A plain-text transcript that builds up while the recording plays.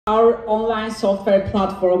Our online software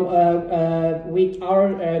platform with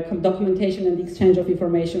our documentation and exchange of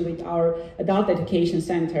information with our adult education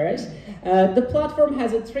centers. The platform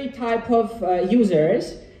has three types of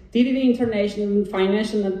users. DVV International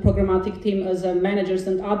financial and programmatic team as managers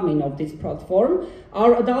and admin of this platform.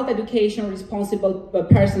 Our adult education responsible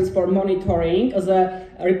persons for monitoring as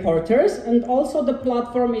reporters, and also the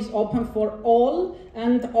platform is open for all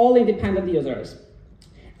independent users.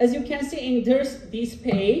 As you can see in this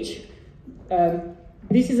page,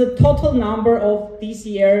 this is a total number of this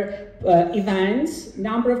year events,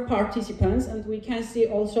 number of participants, and we can see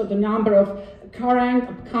also the number of current,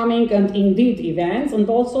 upcoming, and indeed events, and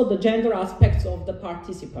also the gender aspects of the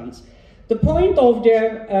participants. The point of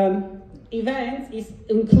the events is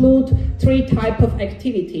include three types of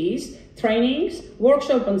activities: trainings,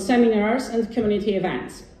 workshops and seminars, and community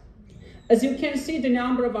events. As you can see, the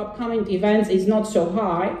number of upcoming events is not so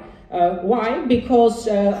high. Why? Because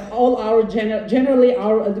generally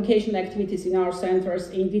our education activities in our centers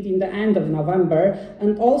indeed in the end of November,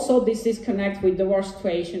 and also this is connected with the war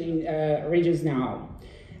situation in regions now.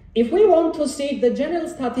 If we want to see the general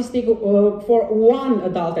statistic for one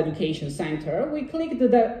adult education center, we click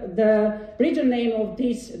the region name of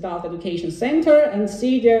this adult education center and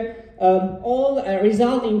see the all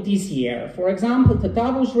result in this year. For example, the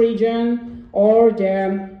Tavush region or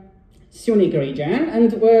the Sunik region,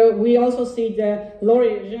 and we also see the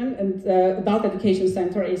Lori region, and the adult education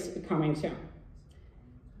center is coming soon.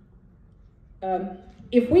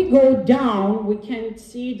 If we go down, we can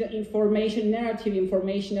see the information, narrative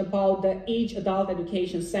information about each adult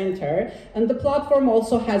education center, and the platform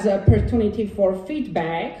also has an opportunity for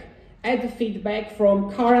feedback, add feedback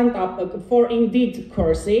from current, for indeed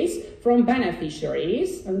courses, from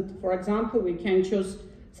beneficiaries, and for example, we can choose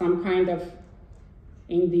some kind of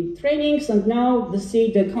indeed trainings, and now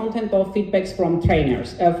see the content of feedbacks from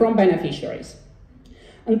trainers, from beneficiaries.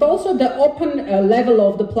 And also the open level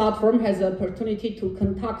of the platform has the opportunity to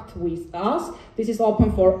contact with us. This is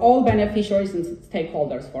open for all beneficiaries and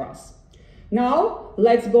stakeholders for us. Now,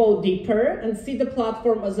 let's go deeper and see the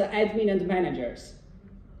platform as an admin and managers.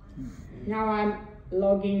 Now I'm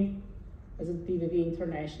logging as a DVV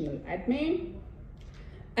International admin.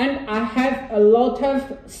 And I have a lot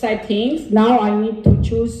of settings. Now I need to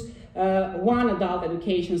choose one adult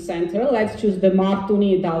education center. Let's choose the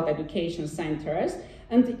Martuni Adult Education Centers.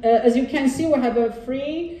 And as you can see, we have a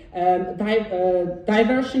free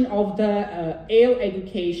diversion of the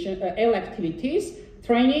AL activities,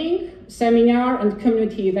 training, seminar, and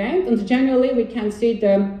community event. And generally, we can see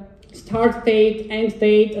the start date, end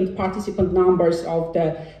date, and participant numbers of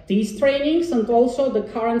these trainings, and also the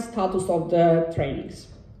current status of the trainings.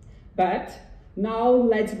 But now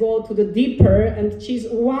let's go to the deeper and choose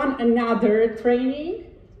another training.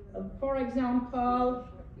 For example,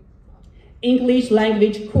 English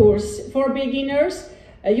language course for beginners.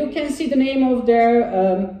 You can see the name of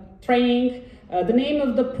the training, the name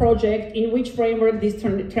of the project, in which framework this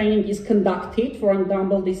training is conducted. For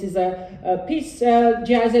example, this is a Peace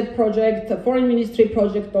GIZ project, a Foreign Ministry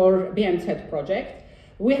project, or BMZ project.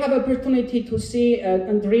 We have opportunity to see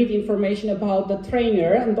and read information about the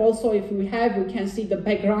trainer, and also if we can see the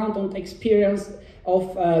background and experience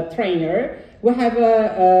of trainer. We have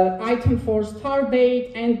an item for start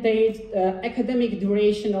date, end date, academic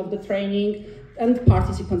duration of the training, and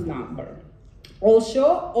participant number. Also,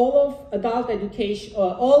 all of adult education,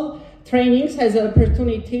 all trainings has an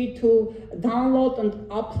opportunity to download and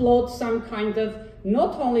upload some kind of,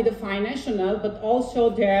 not only the financial, but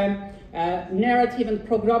also the narrative and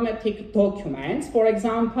programmatic documents. For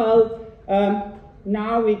example,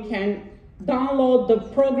 now we can download the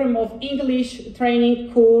program of English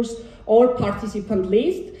training course or participant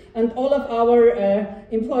list, and all of our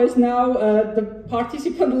employees now, the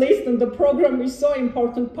participant list and the program is so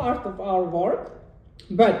important part of our work.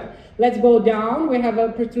 But let's go down. We have an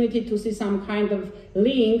opportunity to see some kind of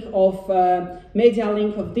link of media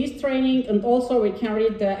link of this training, and also we can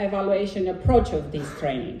read the evaluation approach of this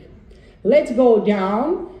training. Let's go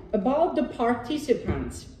down about the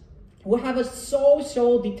participants. We have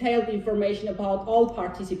so detailed information about all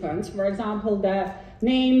participants. For example, the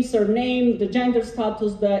name, surname, the gender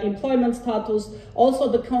status, the employment status,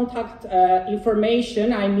 also the contact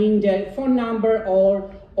information, I mean the phone number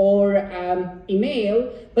or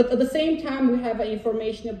email, but at the same time we have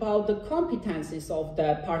information about the competencies of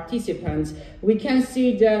the participants. We can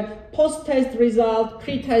see the post-test result,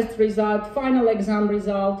 pre-test result, final exam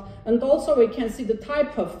result, and also we can see the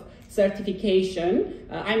type of certification,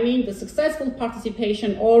 I mean the successful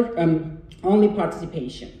participation or only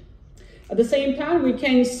participation. At the same time, we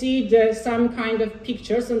can see some kind of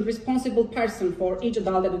pictures, and responsible person for each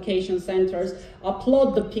adult education centers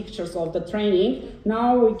upload the pictures of the training.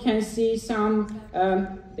 Now we can see some,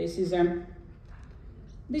 this is a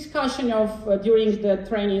discussion of during the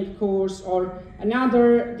training course, or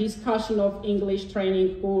another discussion of English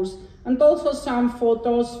training course, and also some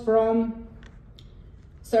photos from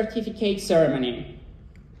certificate ceremony.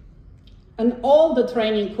 And all the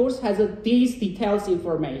training course has these details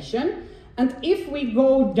information. And if we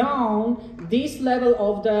go down, this level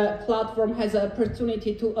of the platform has an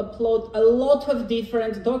opportunity to upload a lot of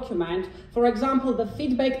different documents. For example, the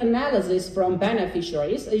feedback analysis from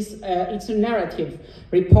beneficiaries it's a narrative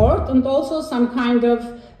report, and also some kind of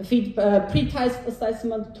pre-test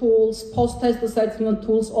assessment tools, post-test assessment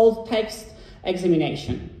tools, all text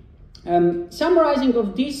examination. Summarizing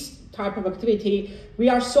of this type of activity, we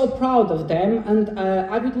are so proud of them, and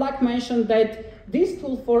I would like to mention that this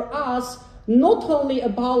tool for us not only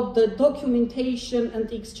about the documentation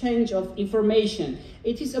and exchange of information,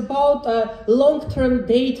 it is about a long-term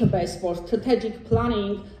database for strategic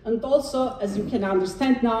planning, and also, as you can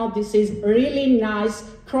understand now, this is really nice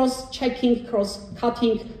cross-checking,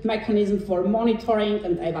 cross-cutting mechanism for monitoring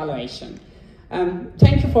and evaluation.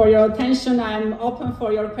 Thank you for your attention. I'm open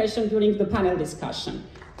for your question during the panel discussion.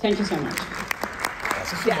 Thank you so much.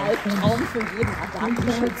 Die alten Traum von jedem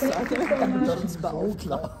Datenschützer.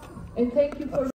 And thank you for